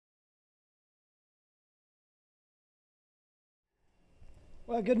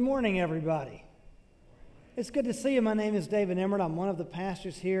Well, good morning, everybody. It's good to see you. My name is David Emmert. I'm one of the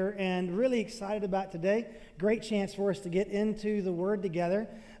pastors here and really excited about today. Great chance for us to get into the Word together.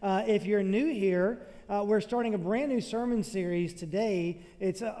 If you're new here, we're starting a brand new sermon series today.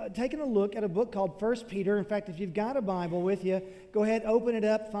 It's taking a look at a book called 1 Peter. In fact, if you've got a Bible with you, go ahead, open it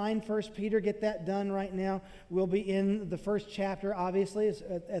up, find 1 Peter, get that done right now. We'll be in the first chapter, obviously,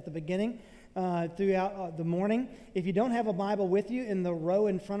 at the beginning. Throughout the morning. If you don't have a Bible with you, in the row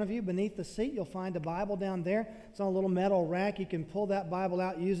in front of you beneath the seat, you'll find a Bible down there. It's on a little metal rack. You can pull that Bible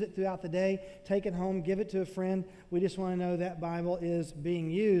out, use it throughout the day, take it home, give it to a friend. We just want to know that Bible is being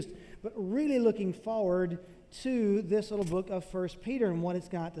used. But really looking forward to this little book of 1 Peter and what it's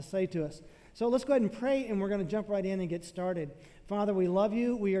got to say to us. So let's go ahead and pray, and we're going to jump right in and get started. Father, we love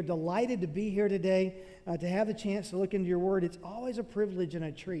you. We are delighted to be here today, to have the chance to look into your word. It's always a privilege and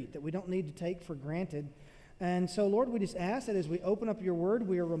a treat that we don't need to take for granted. And so, Lord, we just ask that as we open up your word,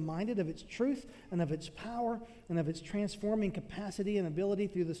 we are reminded of its truth and of its power and of its transforming capacity and ability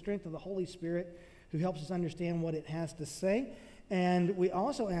through the strength of the Holy Spirit who helps us understand what it has to say. And we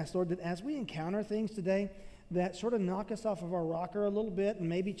also ask, Lord, that as we encounter things today that sort of knock us off of our rocker a little bit and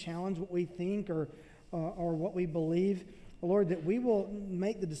maybe challenge what we think or what we believe, Lord, that we will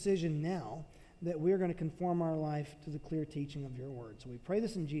make the decision now that we're going to conform our life to the clear teaching of your word. So we pray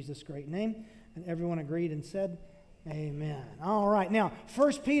this in Jesus' great name. And everyone agreed and said, amen. All right. Now,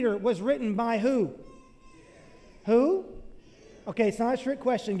 1 Peter was written by who? Who? Okay, it's not a trick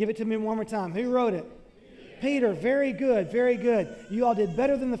question. Give it to me one more time. Who wrote it? Peter. Very good, very good. You all did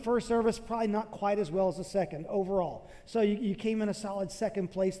better than the first service, probably not quite as well as the second overall. So you came in a solid second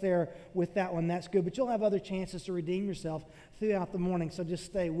place there with that one. That's good. But you'll have other chances to redeem yourself throughout the morning, so just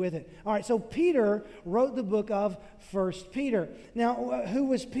stay with it. All right, so Peter wrote the book of 1 Peter. Now, who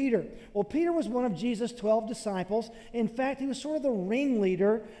was Peter? Well, Peter was one of Jesus' 12 disciples. In fact, he was sort of the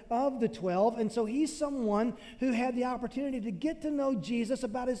ringleader of the 12, and so he's someone who had the opportunity to get to know Jesus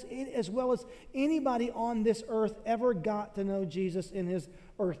about as well as anybody on this earth ever got to know Jesus in his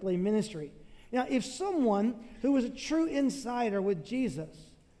earthly ministry. Now, if someone who was a true insider with Jesus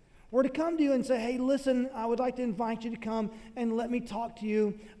were to come to you and say, hey, listen, I would like to invite you to come and let me talk to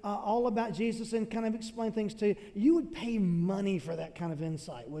you all about Jesus and kind of explain things to you, you would pay money for that kind of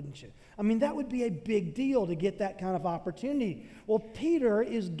insight, wouldn't you? I mean, that would be a big deal to get that kind of opportunity. Well, Peter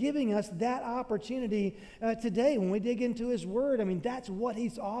is giving us that opportunity today when we dig into his word. I mean, that's what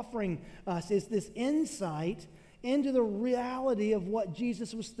he's offering us, is this insight into the reality of what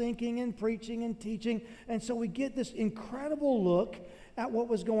Jesus was thinking and preaching and teaching. And so we get this incredible look at what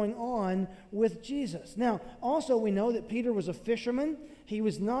was going on with Jesus. Now, also we know that Peter was a fisherman. He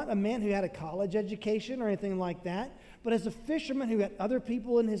was not a man who had a college education or anything like that, but as a fisherman who had other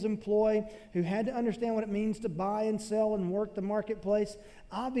people in his employ, who had to understand what it means to buy and sell and work the marketplace.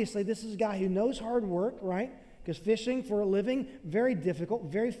 Obviously, this is a guy who knows hard work, right? Because fishing for a living, very difficult,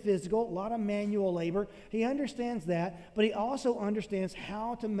 very physical, a lot of manual labor. He understands that, but he also understands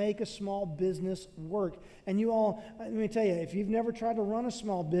how to make a small business work. And you all, let me tell you, if you've never tried to run a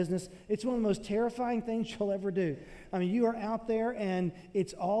small business, it's one of the most terrifying things you'll ever do. I mean, you are out there and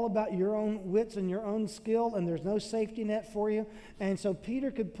it's all about your own wits and your own skill, and there's no safety net for you. And so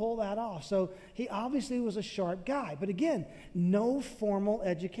Peter could pull that off. So he obviously was a sharp guy. But again, no formal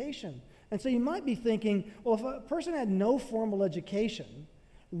education. And so you might be thinking, well, if a person had no formal education,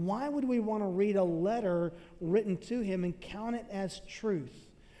 why would we want to read a letter written to him and count it as truth?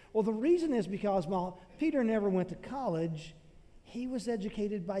 Well, the reason is because while Peter never went to college, he was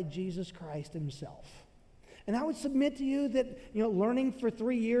educated by Jesus Christ himself. And I would submit to you that, learning for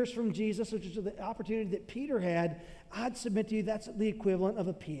 3 years from Jesus, which is the opportunity that Peter had, I'd submit to you that's the equivalent of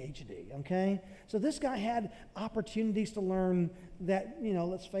a PhD, okay? So this guy had opportunities to learn that,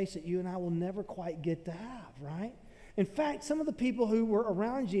 let's face it, you and I will never quite get to have, right? In fact, some of the people who were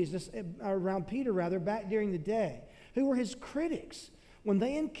around Peter, back during the day, who were his critics, when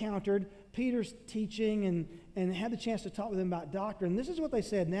they encountered Peter's teaching and had the chance to talk with him about doctrine, this is what they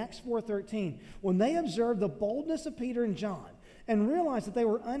said in Acts 4:13. When they observed the boldness of Peter and John and realized that they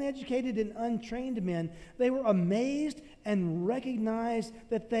were uneducated and untrained men, they were amazed and recognized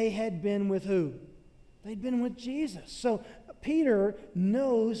that they had been with who? They'd been with Jesus. So Peter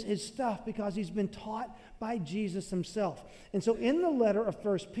knows his stuff because he's been taught by Jesus himself. And so in the letter of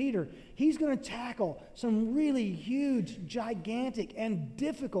 1 Peter, he's going to tackle some really huge, gigantic, and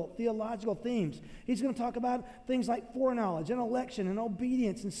difficult theological themes. He's going to talk about things like foreknowledge and election and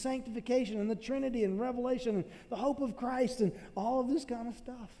obedience and sanctification and the Trinity and revelation and the hope of Christ and all of this kind of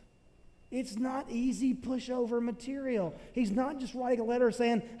stuff. It's not easy pushover material. He's not just writing a letter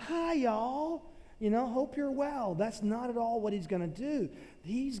saying, hi, y'all. hope you're well. That's not at all what he's going to do.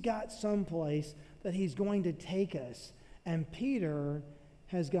 He's got someplace that he's going to take us. And Peter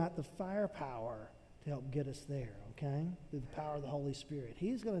has got the firepower to help get us there, okay? Through the power of the Holy Spirit.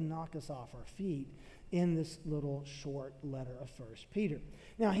 He's going to knock us off our feet in this little short letter of 1 Peter.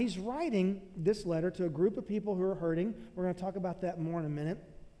 Now, he's writing this letter to a group of people who are hurting. We're going to talk about that more in a minute.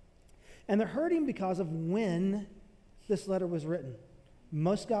 And they're hurting because of when this letter was written.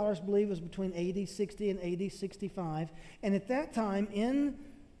 Most scholars believe it was between AD 60 and AD 65. And at that time, in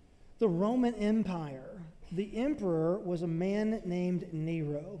the Roman Empire, the emperor was a man named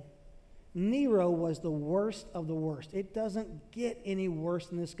Nero. Nero was the worst of the worst. It doesn't get any worse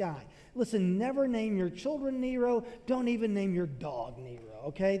than this guy. Listen, never name your children Nero. Don't even name your dog Nero,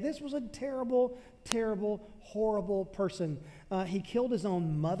 okay? This was a terrible, terrible, horrible person. He killed his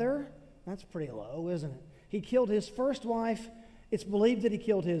own mother. That's pretty low, isn't it? He killed his first wife. It's believed that he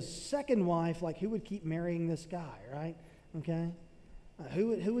killed his second wife. Like, who would keep marrying this guy, right? Okay?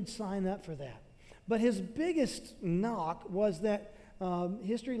 Who would sign up for that? But his biggest knock was that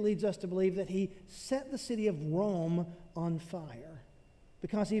history leads us to believe that he set the city of Rome on fire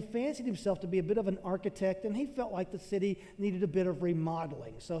because he fancied himself to be a bit of an architect, and he felt like the city needed a bit of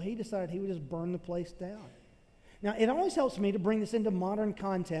remodeling. So he decided he would just burn the place down. Now, it always helps me to bring this into modern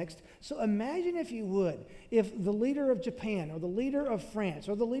context. So imagine, if you would, if the leader of Japan or the leader of France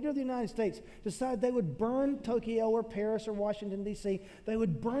or the leader of the United States decided they would burn Tokyo or Paris or Washington, D.C., they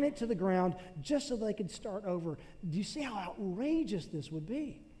would burn it to the ground just so they could start over. Do you see how outrageous this would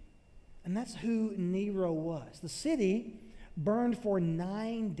be? And that's who Nero was. The city burned for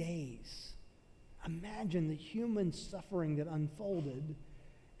 9 days. Imagine the human suffering that unfolded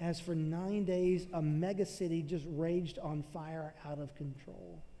as for 9 days, a mega city just raged on fire out of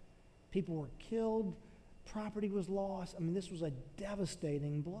control. People were killed. Property was lost. I mean, this was a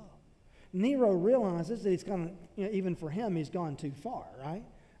devastating blow. Nero realizes that he's gone, even for him, he's gone too far, right?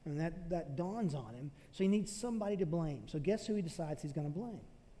 And that dawns on him. So he needs somebody to blame. So guess who he decides he's going to blame?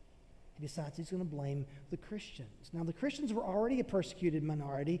 He decides he's going to blame the Christians. Now, the Christians were already a persecuted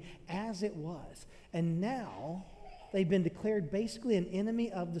minority, as it was. And now they've been declared basically an enemy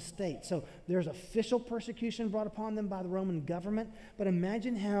of the state. So there's official persecution brought upon them by the Roman government. But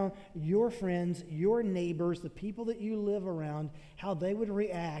imagine how your friends, your neighbors, the people that you live around, how they would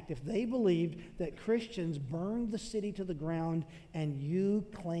react if they believed that Christians burned the city to the ground and you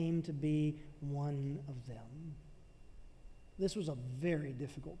claimed to be one of them. This was a very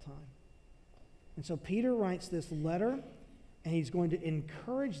difficult time. And so Peter writes this letter, and he's going to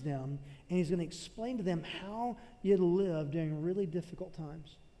encourage them, and he's going to explain to them how you live during really difficult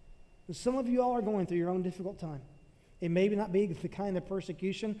times. And some of you all are going through your own difficult time. It may not be the kind of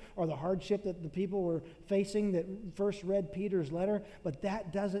persecution or the hardship that the people were facing that first read Peter's letter, but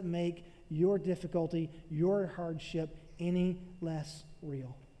that doesn't make your difficulty, your hardship, any less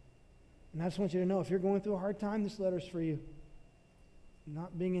real. And I just want you to know, if you're going through a hard time, this letter's for you.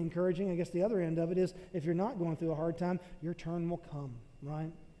 Not being encouraging, I guess the other end of it is, if you're not going through a hard time, your turn will come,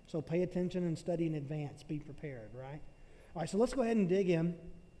 right? So pay attention and study in advance. Be prepared, right? All right, so let's go ahead and dig in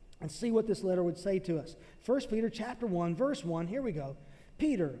and see what this letter would say to us. 1 Peter chapter 1, verse 1, here we go.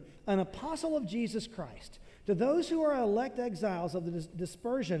 Peter, an apostle of Jesus Christ, to those who are elect exiles of the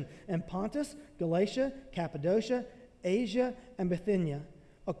dispersion in Pontus, Galatia, Cappadocia, Asia, and Bithynia,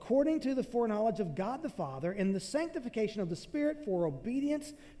 according to the foreknowledge of God the Father, in the sanctification of the Spirit, for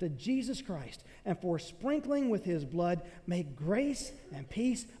obedience to Jesus Christ, and for sprinkling with his blood, may grace and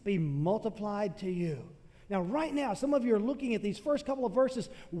peace be multiplied to you. Now, right now, some of you are looking at these first couple of verses.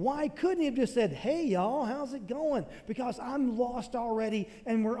 Why couldn't he have just said, hey, y'all, how's it going? Because I'm lost already,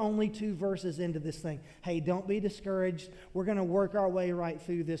 and we're only 2 verses into this thing. Hey, don't be discouraged. We're going to work our way right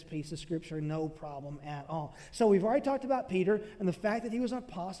through this piece of Scripture, no problem at all. So we've already talked about Peter and the fact that he was an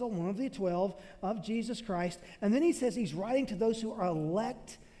apostle, one of the 12 of Jesus Christ. And then he says he's writing to those who are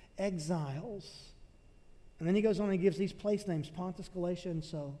elect exiles. And then he goes on and gives these place names, Pontus, Galatia, and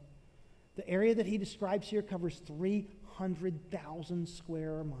so. The area that he describes here covers 300,000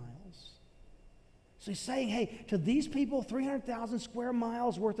 square miles. So he's saying, hey, to these people, 300,000 square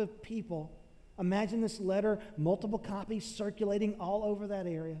miles worth of people, imagine this letter, multiple copies circulating all over that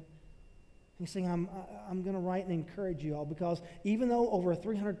area. He's saying, I'm going to write and encourage you all, because even though over a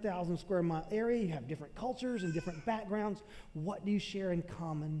 300,000 square mile area, you have different cultures and different backgrounds, what do you share in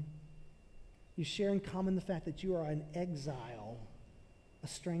common? You share in common the fact that you are an exile, a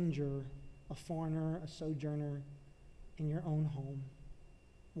stranger, a foreigner, a sojourner in your own home.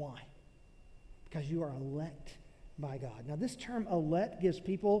 Why? Because you are elect by God. Now, this term elect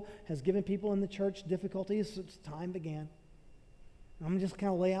has given people in the church difficulties since time began. I'm just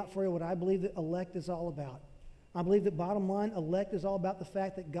kind of lay out for you what I believe that elect is all about. I believe that bottom line, elect is all about the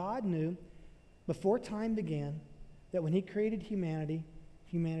fact that God knew before time began that when he created humanity,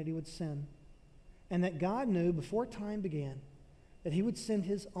 humanity would sin. And that God knew before time began that he would send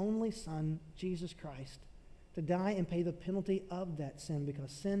his only Son, Jesus Christ, to die and pay the penalty of that sin,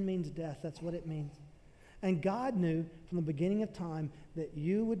 because sin means death. That's what it means. And God knew from the beginning of time that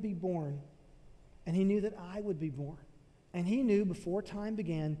you would be born, and he knew that I would be born. And he knew before time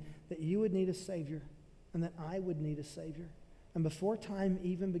began that you would need a Savior and that I would need a Savior. And before time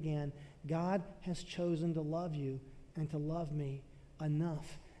even began, God has chosen to love you and to love me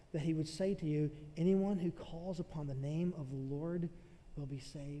enough that he would say to you, anyone who calls upon the name of the Lord will be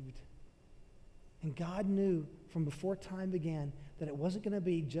saved. And God knew from before time began that it wasn't going to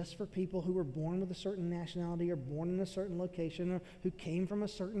be just for people who were born with a certain nationality or born in a certain location or who came from a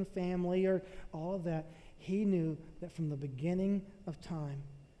certain family or all of that. He knew that from the beginning of time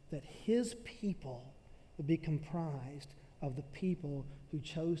that his people would be comprised of the people who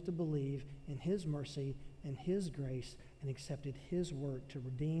chose to believe in his mercy and his grace and accepted his work to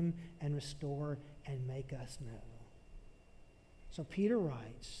redeem and restore and make us new. So Peter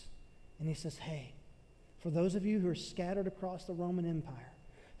writes, and he says, hey, for those of you who are scattered across the Roman Empire,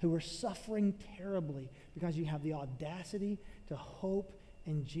 who are suffering terribly because you have the audacity to hope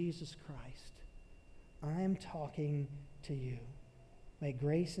in Jesus Christ, I am talking to you. May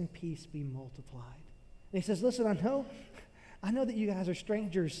grace and peace be multiplied. And he says, listen, I know that you guys are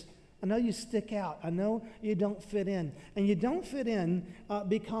strangers. I know you stick out. I know you don't fit in. And you don't fit in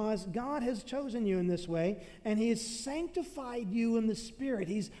because God has chosen you in this way, and he has sanctified you in the Spirit.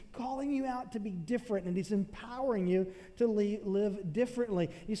 He's calling you out to be different, and he's empowering you to live differently.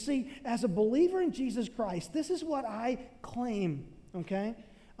 You see, as a believer in Jesus Christ, this is what I claim, okay?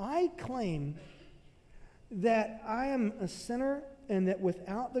 I claim that I am a sinner and that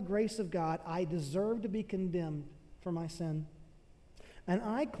without the grace of God, I deserve to be condemned for my sin. And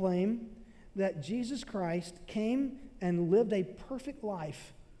I claim that Jesus Christ came and lived a perfect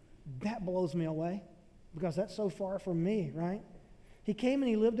life. That blows me away because that's so far from me, right? He came and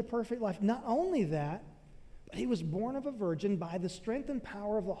he lived a perfect life. Not only that, but he was born of a virgin by the strength and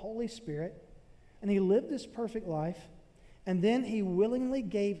power of the Holy Spirit, and he lived this perfect life, and then he willingly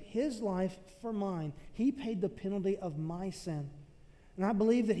gave his life for mine. He paid the penalty of my sin. And I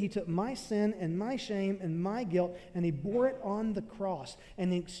believe that he took my sin and my shame and my guilt and he bore it on the cross.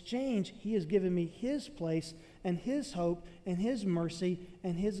 And in exchange, he has given me his place and his hope and his mercy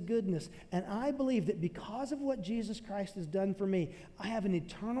and his goodness. And I believe that because of what Jesus Christ has done for me, I have an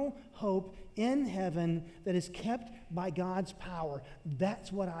eternal hope in heaven that is kept by God's power.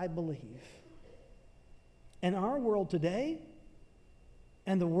 That's what I believe. And our world today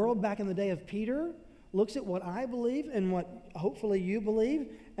and the world back in the day of Peter looks at what I believe and what hopefully you believe,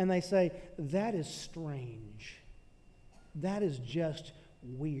 and they say, that is strange. That is just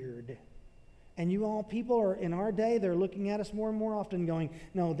weird. And you all, people are in our day, they're looking at us more and more often going,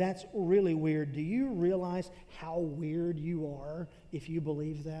 no, that's really weird. Do you realize how weird you are if you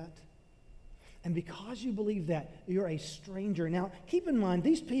believe that? And because you believe that, you're a stranger. Now, keep in mind,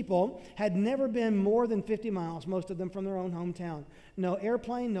 these people had never been more than 50 miles, most of them from their own hometown. No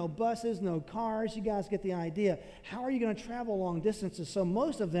airplane, no buses, no cars. You guys get the idea. How are you going to travel long distances? So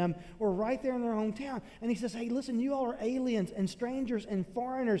most of them were right there in their hometown. And he says, hey, listen, you all are aliens and strangers and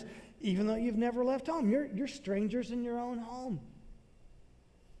foreigners, even though you've never left home. You're strangers in your own home.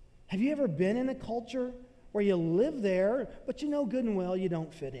 Have you ever been in a culture where you live there, but you know good and well you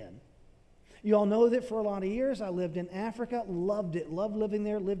don't fit in? You all know that for a lot of years I lived in Africa, loved it, loved living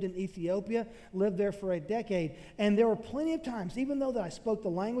there, lived in Ethiopia, lived there for a decade. And there were plenty of times, even though that I spoke the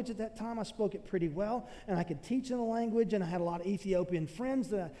language at that time, I spoke it pretty well, and I could teach in the language, and I had a lot of Ethiopian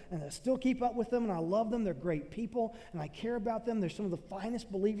friends, and I still keep up with them, and I love them. They're great people, and I care about them. They're some of the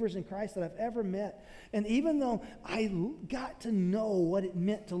finest believers in Christ that I've ever met. And even though I got to know what it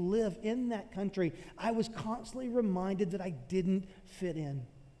meant to live in that country, I was constantly reminded that I didn't fit in.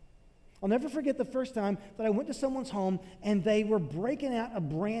 I'll never forget the first time that I went to someone's home and they were breaking out a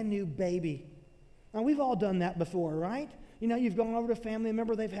brand new baby. Now, we've all done that before, right? You know, you've gone over to a family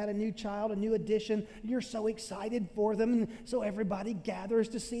member, they've had a new child, a new addition. You're so excited for them, and so everybody gathers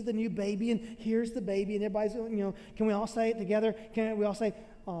to see the new baby, and here's the baby, and everybody's, you know, can we all say it together? Can we all say,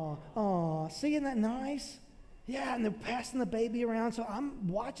 aw, see, isn't that nice? Yeah, and they're passing the baby around, so I'm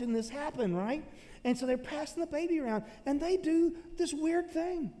watching this happen, right? And so they're passing the baby around, and they do this weird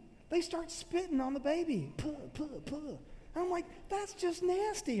thing. They start spitting on the baby. Puh, puh, puh. I'm like, that's just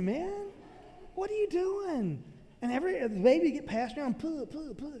nasty, man. What are you doing? And the baby get passed around, puh,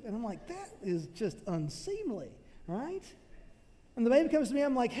 puh, puh. And I'm like, that is just unseemly, right? And the baby comes to me,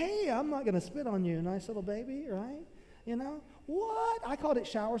 I'm like, hey, I'm not going to spit on you, nice little baby, right? You know? What? I called it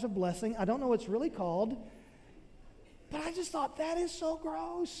showers of blessing. I don't know what it's really called. But I just thought, that is so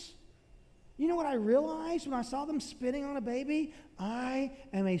gross. You know what I realized when I saw them spitting on a baby? I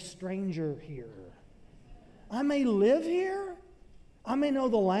am a stranger here. I may live here. I may know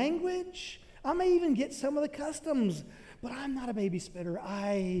the language. I may even get some of the customs. But I'm not a baby spitter.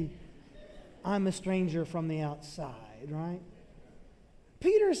 I'm a stranger from the outside, right?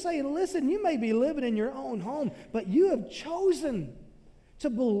 Peter is saying, listen, you may be living in your own home, but you have chosen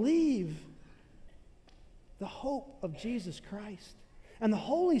to believe the hope of Jesus Christ. And the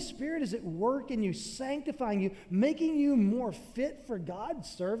Holy Spirit is at work in you, sanctifying you, making you more fit for God's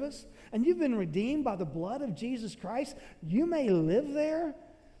service. And you've been redeemed by the blood of Jesus Christ. You may live there,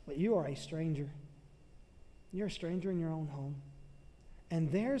 but you are a stranger. You're a stranger in your own home.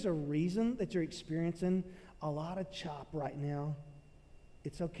 And there's a reason that you're experiencing a lot of chop right now.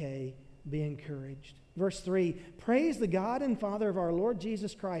 It's okay. Be encouraged. Verse 3, praise the God and Father of our Lord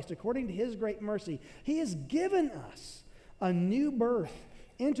Jesus Christ. According to his great mercy, he has given us a new birth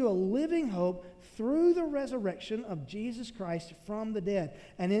into a living hope through the resurrection of Jesus Christ from the dead,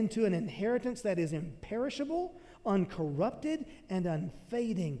 and into an inheritance that is imperishable, uncorrupted, and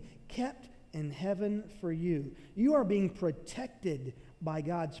unfading, kept in heaven for you. You are being protected by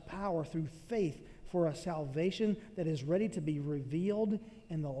God's power through faith for a salvation that is ready to be revealed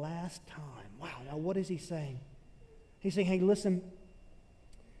in the last time. Wow, now what is he saying? He's saying, hey, listen,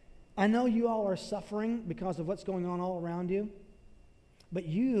 I know you all are suffering because of what's going on all around you, but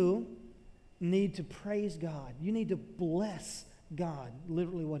you need to praise God. You need to bless God,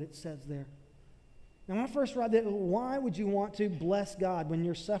 literally what it says there. Now, when I first read that, why would you want to bless God when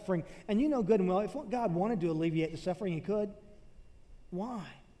you're suffering? And you know good and well, if God wanted to alleviate the suffering, he could. Why?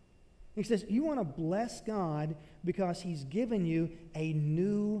 He says, you want to bless God because he's given you a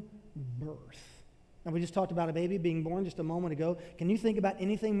new birth. Now, we just talked about a baby being born just a moment ago. Can you think about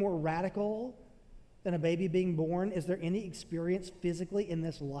anything more radical than a baby being born? Is there any experience physically in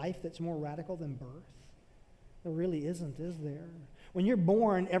this life that's more radical than birth? There really isn't, is there? When you're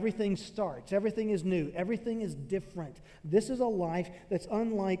born, everything starts. Everything is new. Everything is different. This is a life that's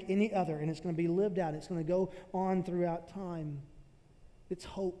unlike any other, and it's going to be lived out. It's going to go on throughout time. It's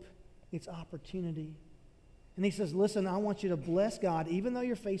hope. It's opportunity. And he says, listen, I want you to bless God even though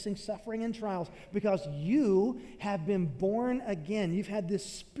you're facing suffering and trials, because you have been born again. You've had this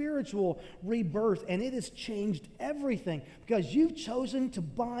spiritual rebirth, and it has changed everything because you've chosen to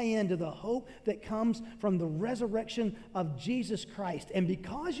buy into the hope that comes from the resurrection of Jesus Christ. And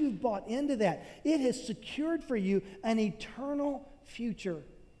because you've bought into that, it has secured for you an eternal future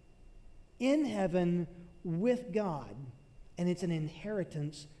in heaven with God. And it's an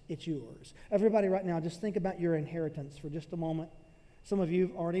inheritance. It's yours. Everybody right now, just think about your inheritance for just a moment. Some of you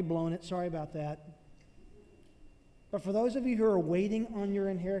have already blown it. Sorry about that. But for those of you who are waiting on your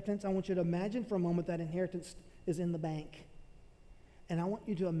inheritance, I want you to imagine for a moment that inheritance is in the bank. And I want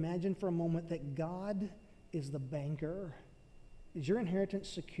you to imagine for a moment that God is the banker. Is your inheritance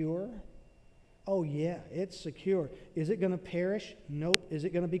secure? Oh, yeah, it's secure. Is it going to perish? Nope. Is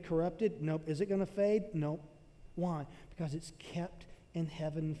it going to be corrupted? Nope. Is it going to fade? Nope. Why? Because it's kept in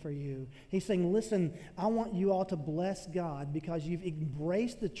heaven for you. He's saying, listen, I want you all to bless God because you've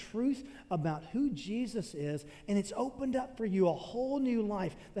embraced the truth about who Jesus is, and it's opened up for you a whole new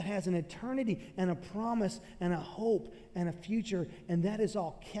life that has an eternity and a promise and a hope and a future, and that is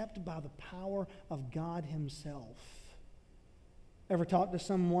all kept by the power of God himself. Ever talk to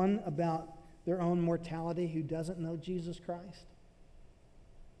someone about their own mortality who doesn't know Jesus Christ?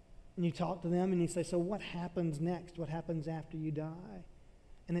 And you talk to them and you say, so what happens next? What happens after you die?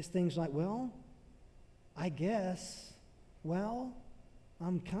 And it's things like, well, I guess, well,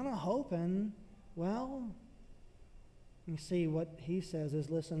 I'm kind of hoping, well. You see, what he says is,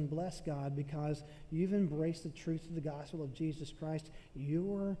 listen, bless God because you've embraced the truth of the gospel of Jesus Christ.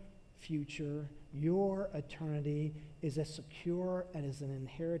 Your future, your eternity is as secure as an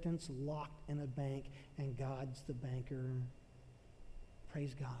inheritance locked in a bank, and God's the banker.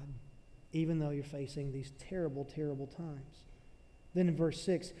 Praise God, even though you're facing these terrible, terrible times. Then in verse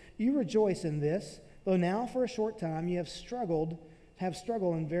 6, you rejoice in this, though now for a short time you have had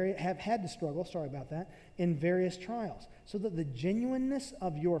to struggle in various trials, so that the genuineness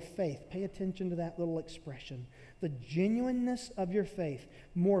of your faith, pay attention to that little expression, the genuineness of your faith,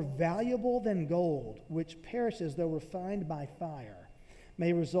 more valuable than gold, which perishes though refined by fire,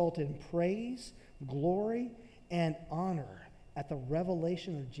 may result in praise, glory, and honor at the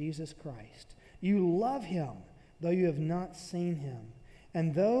revelation of Jesus Christ. You love him, though you have not seen him.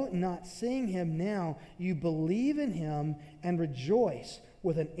 And though not seeing him now, you believe in him and rejoice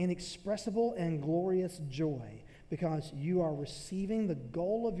with an inexpressible and glorious joy, because you are receiving the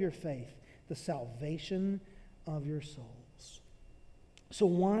goal of your faith, the salvation of your souls. So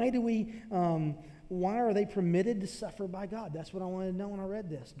why are they permitted to suffer by God? That's what I wanted to know when I read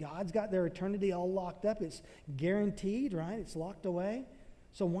this. God's got their eternity all locked up. It's guaranteed, right? It's locked away.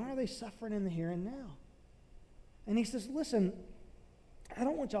 So why are they suffering in the here and now? And he says, listen, I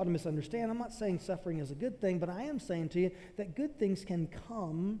don't want y'all to misunderstand. I'm not saying suffering is a good thing, but I am saying to you that good things can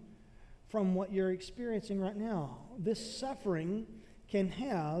come from what you're experiencing right now. This suffering can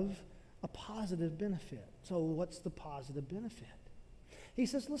have a positive benefit. So what's the positive benefit? He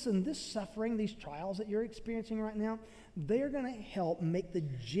says, listen, this suffering, these trials that you're experiencing right now, they're going to help make the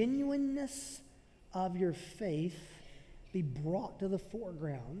genuineness of your faith be brought to the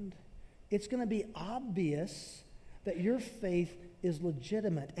foreground. It's going to be obvious that your faith is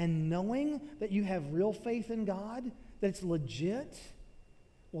legitimate, and knowing that you have real faith in God, that it's legit,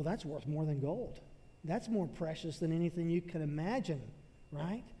 well, that's worth more than gold. That's more precious than anything you can imagine,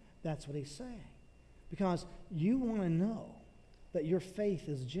 right? That's what he's saying. Because you want to know that your faith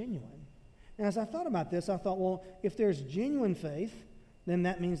is genuine. And as I thought about this, I thought, well, if there's genuine faith, then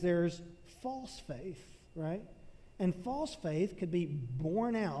that means there's false faith, right? And false faith could be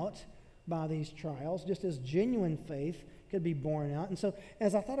borne out by these trials, just as genuine faith could be borne out. And so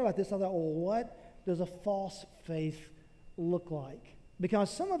as I thought about this, I thought, well, what does a false faith look like? Because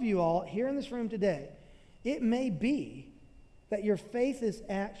some of you all here in this room today, it may be that your faith is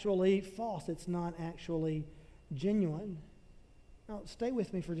actually false. It's not actually genuine. Now, stay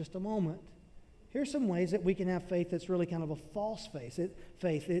with me for just a moment. Here's some ways that we can have faith that's really kind of a false faith.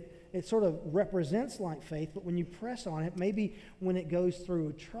 It sort of represents like faith, but when you press on it, maybe when it goes through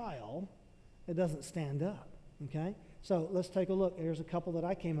a trial, it doesn't stand up, okay? So let's take a look. There's a couple that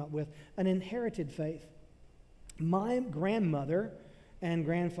I came up with. An inherited faith. My grandmother and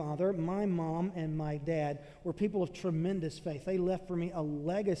grandfather, my mom and my dad were people of tremendous faith. They left for me a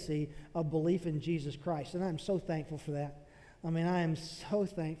legacy of belief in Jesus Christ, and I'm so thankful for that. I mean, I am so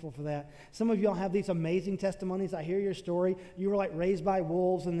thankful for that. Some of y'all have these amazing testimonies. I hear your story. You were like raised by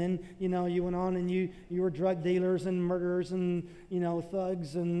wolves, and then, you went on and you were drug dealers and murderers and,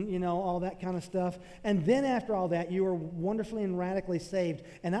 thugs and, all that kind of stuff. And then after all that, you were wonderfully and radically saved.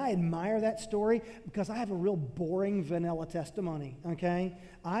 And I admire that story because I have a real boring vanilla testimony, okay?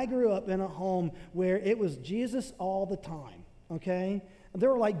 I grew up in a home where it was Jesus all the time, okay? There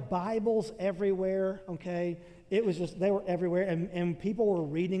were like Bibles everywhere, okay? It was just, they were everywhere, and people were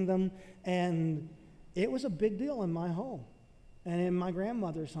reading them, and it was a big deal in my home and in my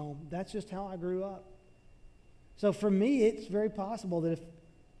grandmother's home. That's just how I grew up. So for me, it's very possible that if,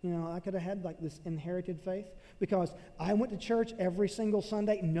 I could have had like this inherited faith, because I went to church every single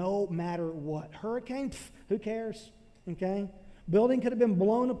Sunday, no matter what. Hurricane, who cares, okay? Building could have been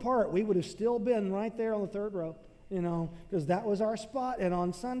blown apart. We would have still been right there on the third row, because that was our spot, and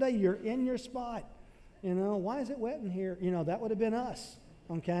on Sunday, you're in your spot. Why is it wet in here? That would have been us,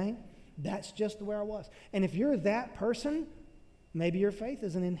 okay? That's just where I was. And if you're that person, maybe your faith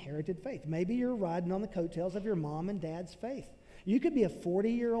is an inherited faith. Maybe you're riding on the coattails of your mom and dad's faith. You could be a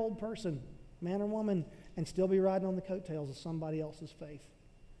 40-year-old person, man or woman, and still be riding on the coattails of somebody else's faith.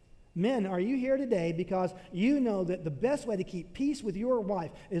 Men, are you here today because you know that the best way to keep peace with your wife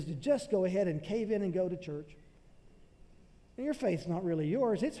is to just go ahead and cave in and go to church? And your faith's not really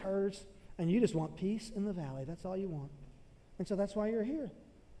yours, it's hers. And you just want peace in the valley. That's all you want. And so that's why you're here.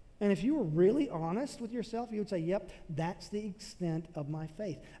 And if you were really honest with yourself, you would say, yep, that's the extent of my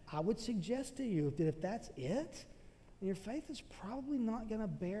faith. I would suggest to you that if that's it, your faith is probably not going to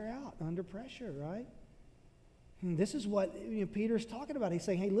bear out under pressure, right? And this is what Peter's talking about. He's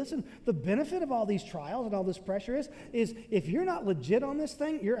saying, hey, listen, the benefit of all these trials and all this pressure is if you're not legit on this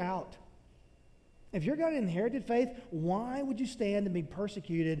thing, you're out. If you've got an inherited faith, why would you stand and be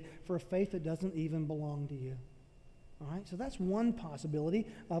persecuted for a faith that doesn't even belong to you? All right, so that's one possibility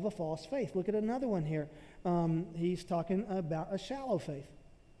of a false faith. Look at another one here. He's talking about a shallow faith.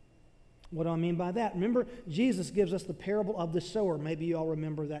 What do I mean by that? Remember, Jesus gives us the parable of the sower. Maybe you all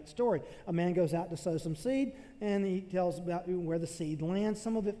remember that story. A man goes out to sow some seed, and he tells about where the seed lands.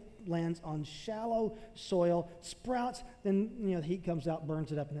 Some of it lands on shallow soil, sprouts, then the heat comes out,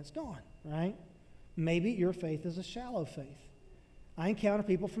 burns it up, and it's gone, right? Maybe your faith is a shallow faith. I encounter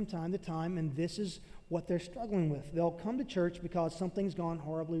people from time to time, and this is what they're struggling with. They'll come to church because something's gone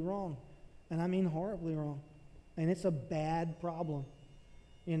horribly wrong. And I mean horribly wrong. And it's a bad problem,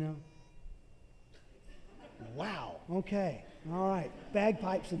 Wow, okay, all right.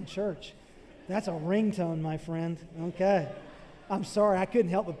 Bagpipes in church. That's a ringtone, my friend. Okay. I'm sorry, I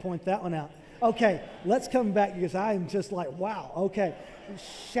couldn't help but point that one out. Okay, let's come back because I am just like, wow. Okay,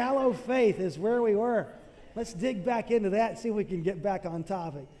 shallow faith is where we were. Let's dig back into that and see if we can get back on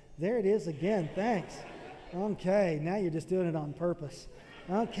topic. There it is again. Thanks. Okay, now you're just doing it on purpose.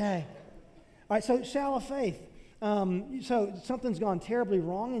 Okay. All right, so shallow faith. So something's gone terribly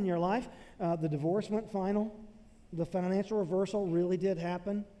wrong in your life. The divorce went final. The financial reversal really did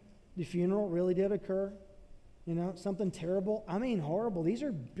happen. The funeral really did occur. You know, something terrible. I mean, horrible. These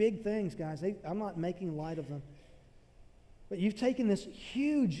are big things, guys. I'm not making light of them. But you've taken this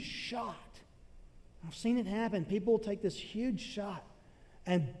huge shot. I've seen it happen. People take this huge shot,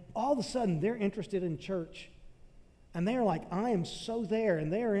 and all of a sudden, they're interested in church. And they're like, I am so there.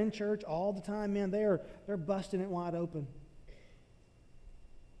 And they are in church all the time, man. They're busting it wide open.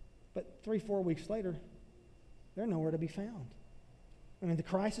 But 3-4 weeks later, they're nowhere to be found. I mean, the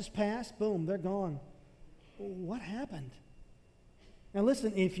crisis passed. Boom, they're gone. What happened? Now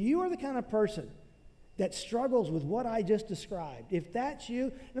listen, if you are the kind of person that struggles with what I just described, if that's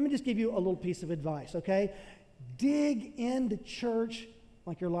you, let me just give you a little piece of advice, okay? Dig into church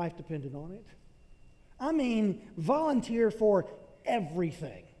like your life depended on it. I mean, volunteer for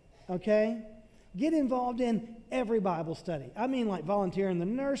everything, okay? Get involved in every Bible study. I mean, like volunteer in the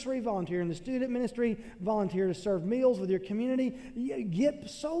nursery, volunteer in the student ministry, volunteer to serve meals with your community. Get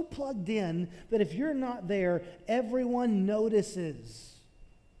so plugged in that if you're not there, everyone notices,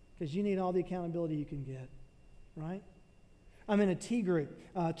 because you need all the accountability you can get, right? I'm in a T group.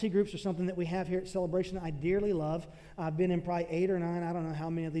 T groups are something that we have here at Celebration I dearly love. I've been in probably 8 or 9, I don't know how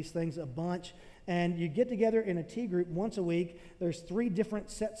many of these things, a bunch. And you get together in a T group once a week. There's 3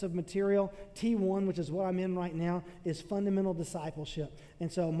 different sets of material. T1, which is what I'm in right now, is fundamental discipleship.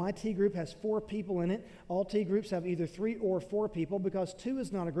 And so my T group has 4 people in it. All T groups have either 3 or 4 people, because 2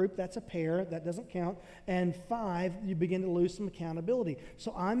 is not a group, that's a pair, that doesn't count. And 5, you begin to lose some accountability.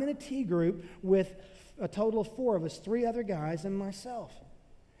 So I'm in a T group with a total of 4 of us, 3 other guys and myself.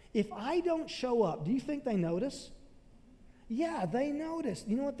 If I don't show up, do you think they notice? Yeah, they notice.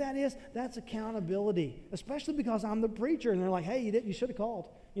 You know what that is? That's accountability, especially because I'm the preacher, and they're like, hey, you should have called.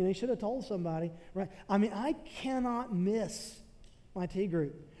 You know, you should have told somebody, right? I mean, I cannot miss my T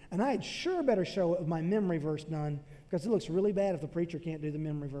group. And I had sure better show up with my memory verse done, because it looks really bad if the preacher can't do the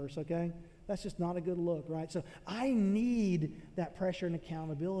memory verse, okay? That's just not a good look, right? So I need that pressure and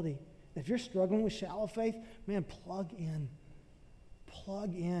accountability. If you're struggling with shallow faith, man, plug in.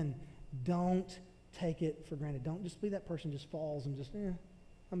 Plug in. Don't take it for granted. Don't just be that person who just falls and just,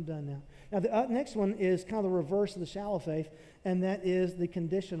 I'm done now. Now, the next one is kind of the reverse of the shallow faith, and that is the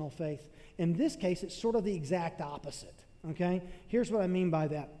conditional faith. In this case, it's sort of the exact opposite, okay? Here's what I mean by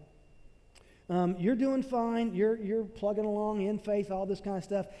that. You're doing fine. You're plugging along in faith, all this kind of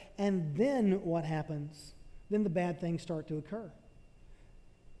stuff, and then what happens? Then the bad things start to occur.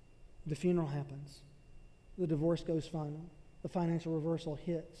 The funeral happens. The divorce goes final. The financial reversal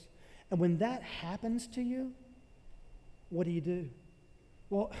hits. And when that happens to you, what do?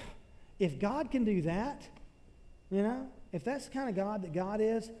 Well, if God can do that, you know, if that's the kind of God that God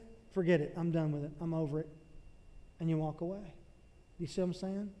is, forget it. I'm done with it. I'm over it. And you walk away. You see what I'm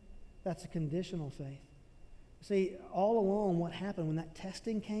saying? That's a conditional faith. See, all along what happened when that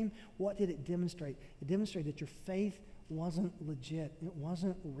testing came, what did it demonstrate? It demonstrated that your faith wasn't legit. It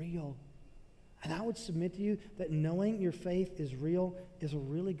wasn't real. And I would submit to you that knowing your faith is real is a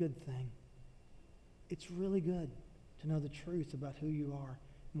really good thing. It's really good to know the truth about who you are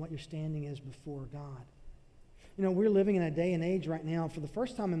and what your standing is before God. You know, we're living in a day and age right now, for the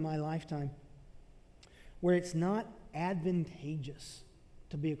first time in my lifetime, where it's not advantageous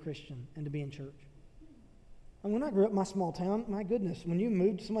to be a Christian and to be in church. And when I grew up in my small town, my goodness, when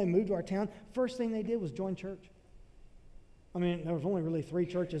somebody moved to our town, first thing they did was join church. I mean, there was only really 3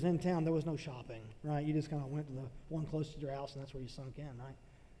 churches in town. There was no shopping, right? You just kind of went to the one closest to your house, and that's where you sunk in, right?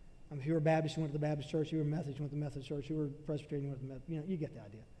 I mean, if you were Baptist, you went to the Baptist church. You were Methodist, you went to the Methodist church. You were Presbyterian, you went to the Methodist. You know, you get the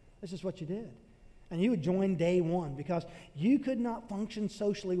idea. That's just what you did. And you would join day one, because you could not function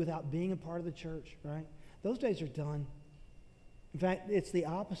socially without being a part of the church, right? Those days are done. In fact, it's the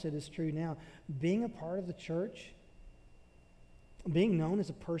opposite is true now. Being a part of the church, being known as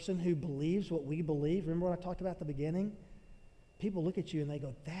a person who believes what we believe, remember what I talked about at the beginning? People look at you and they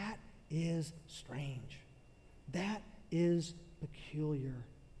go, that is strange. That is peculiar.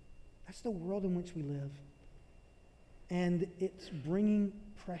 That's the world in which we live. And it's bringing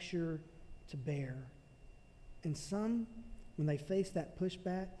pressure to bear. And some, when they face that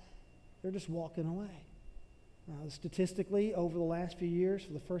pushback, they're just walking away. Statistically, over the last few years,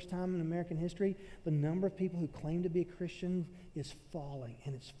 for the first time in American history, the number of people who claim to be a Christian is falling,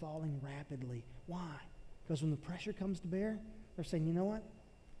 and it's falling rapidly. Why? Because when the pressure comes to bear, they're saying, you know what?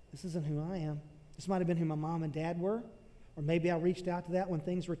 This isn't who I am. This might have been who my mom and dad were, or maybe I reached out to that when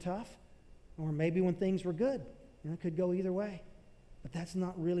things were tough, or maybe when things were good. It could go either way. But that's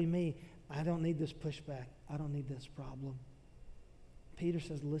not really me. I don't need this pushback. I don't need this problem. Peter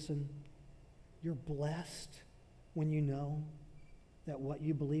says, listen, you're blessed when you know that what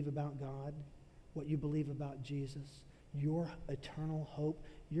you believe about God, what you believe about Jesus, your eternal hope,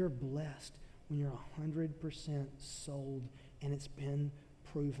 you're blessed when you're 100% sold and it's been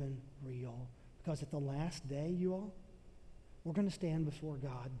proven real. Because at the last day, you all, we're going to stand before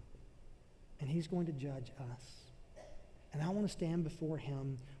God and He's going to judge us. And I want to stand before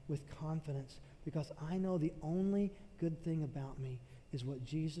Him with confidence because I know the only good thing about me is what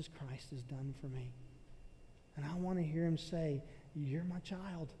Jesus Christ has done for me. And I want to hear Him say, you're my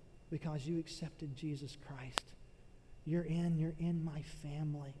child because you accepted Jesus Christ. You're in my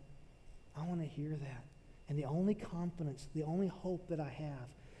family. I want to hear that. And the only confidence, the only hope that I have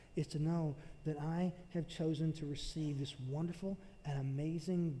is to know that I have chosen to receive this wonderful and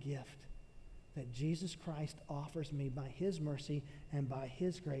amazing gift that Jesus Christ offers me by His mercy and by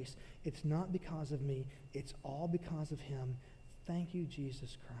His grace. It's not because of me. It's all because of Him. Thank you,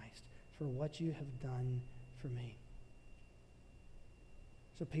 Jesus Christ, for what you have done for me.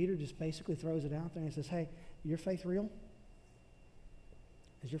 So Peter just basically throws it out there and says, hey, your faith real?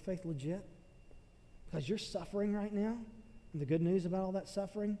 Is your faith legit? Because you're suffering right now, and the good news about all that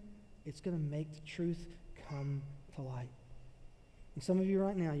suffering, it's going to make the truth come to light. And some of you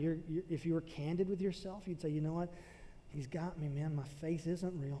right now, if you were candid with yourself, you'd say, you know what? He's got me, man. My faith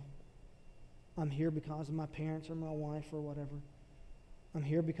isn't real. I'm here because of my parents or my wife or whatever. I'm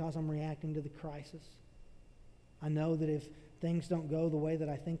here because I'm reacting to the crisis. I know that if things don't go the way that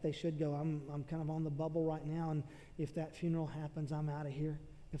I think they should go, I'm kind of on the bubble right now, and if that funeral happens, I'm out of here.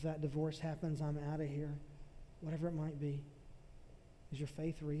 If that divorce happens, I'm out of here. Whatever it might be. Is your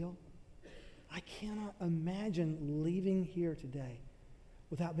faith real? I cannot imagine leaving here today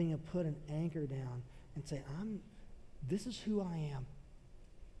without being able to put an anchor down and say, this is who I am.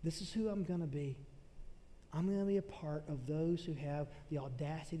 This is who I'm going to be. I'm going to be a part of those who have the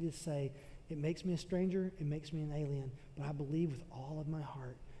audacity to say, it makes me a stranger, it makes me an alien, but I believe with all of my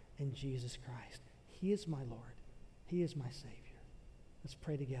heart in Jesus Christ. He is my Lord. He is my Savior. Let's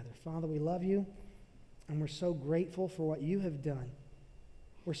pray together. Father, we love you, and we're so grateful for what you have done.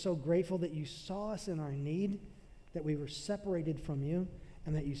 We're so grateful that you saw us in our need, that we were separated from you,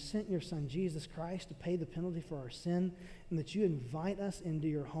 and that you sent your Son, Jesus Christ, to pay the penalty for our sin, and that you invite us into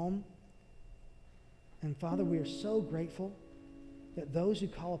your home. And Father, we are so grateful that those who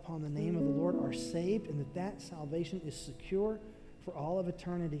call upon the name of the Lord are saved, and that salvation is secure for all of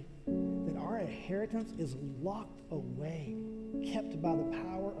eternity, that our inheritance is locked away, kept by the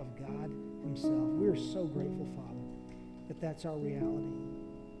power of God Himself. We are so grateful, Father, that that's our reality.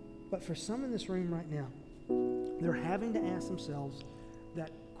 But for some in this room right now, they're having to ask themselves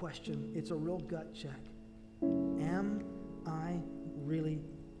that question. It's a real gut check. Am I really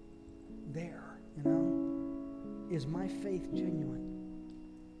there? Is my faith genuine?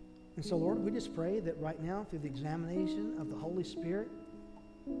 And so, Lord, we just pray that right now, through the examination of the Holy Spirit,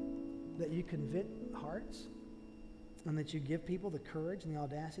 that you convict hearts and that you give people the courage and the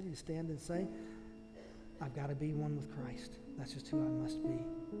audacity to stand and say, I've got to be one with Christ. That's just who I must be.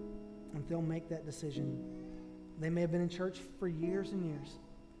 And if they'll make that decision, they may have been in church for years and years,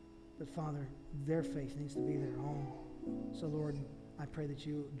 but Father, their faith needs to be their own. So, Lord, I pray that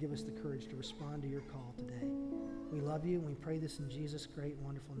you give us the courage to respond to your call today. We love you, and we pray this in Jesus' great,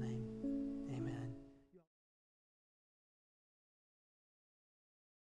 wonderful name.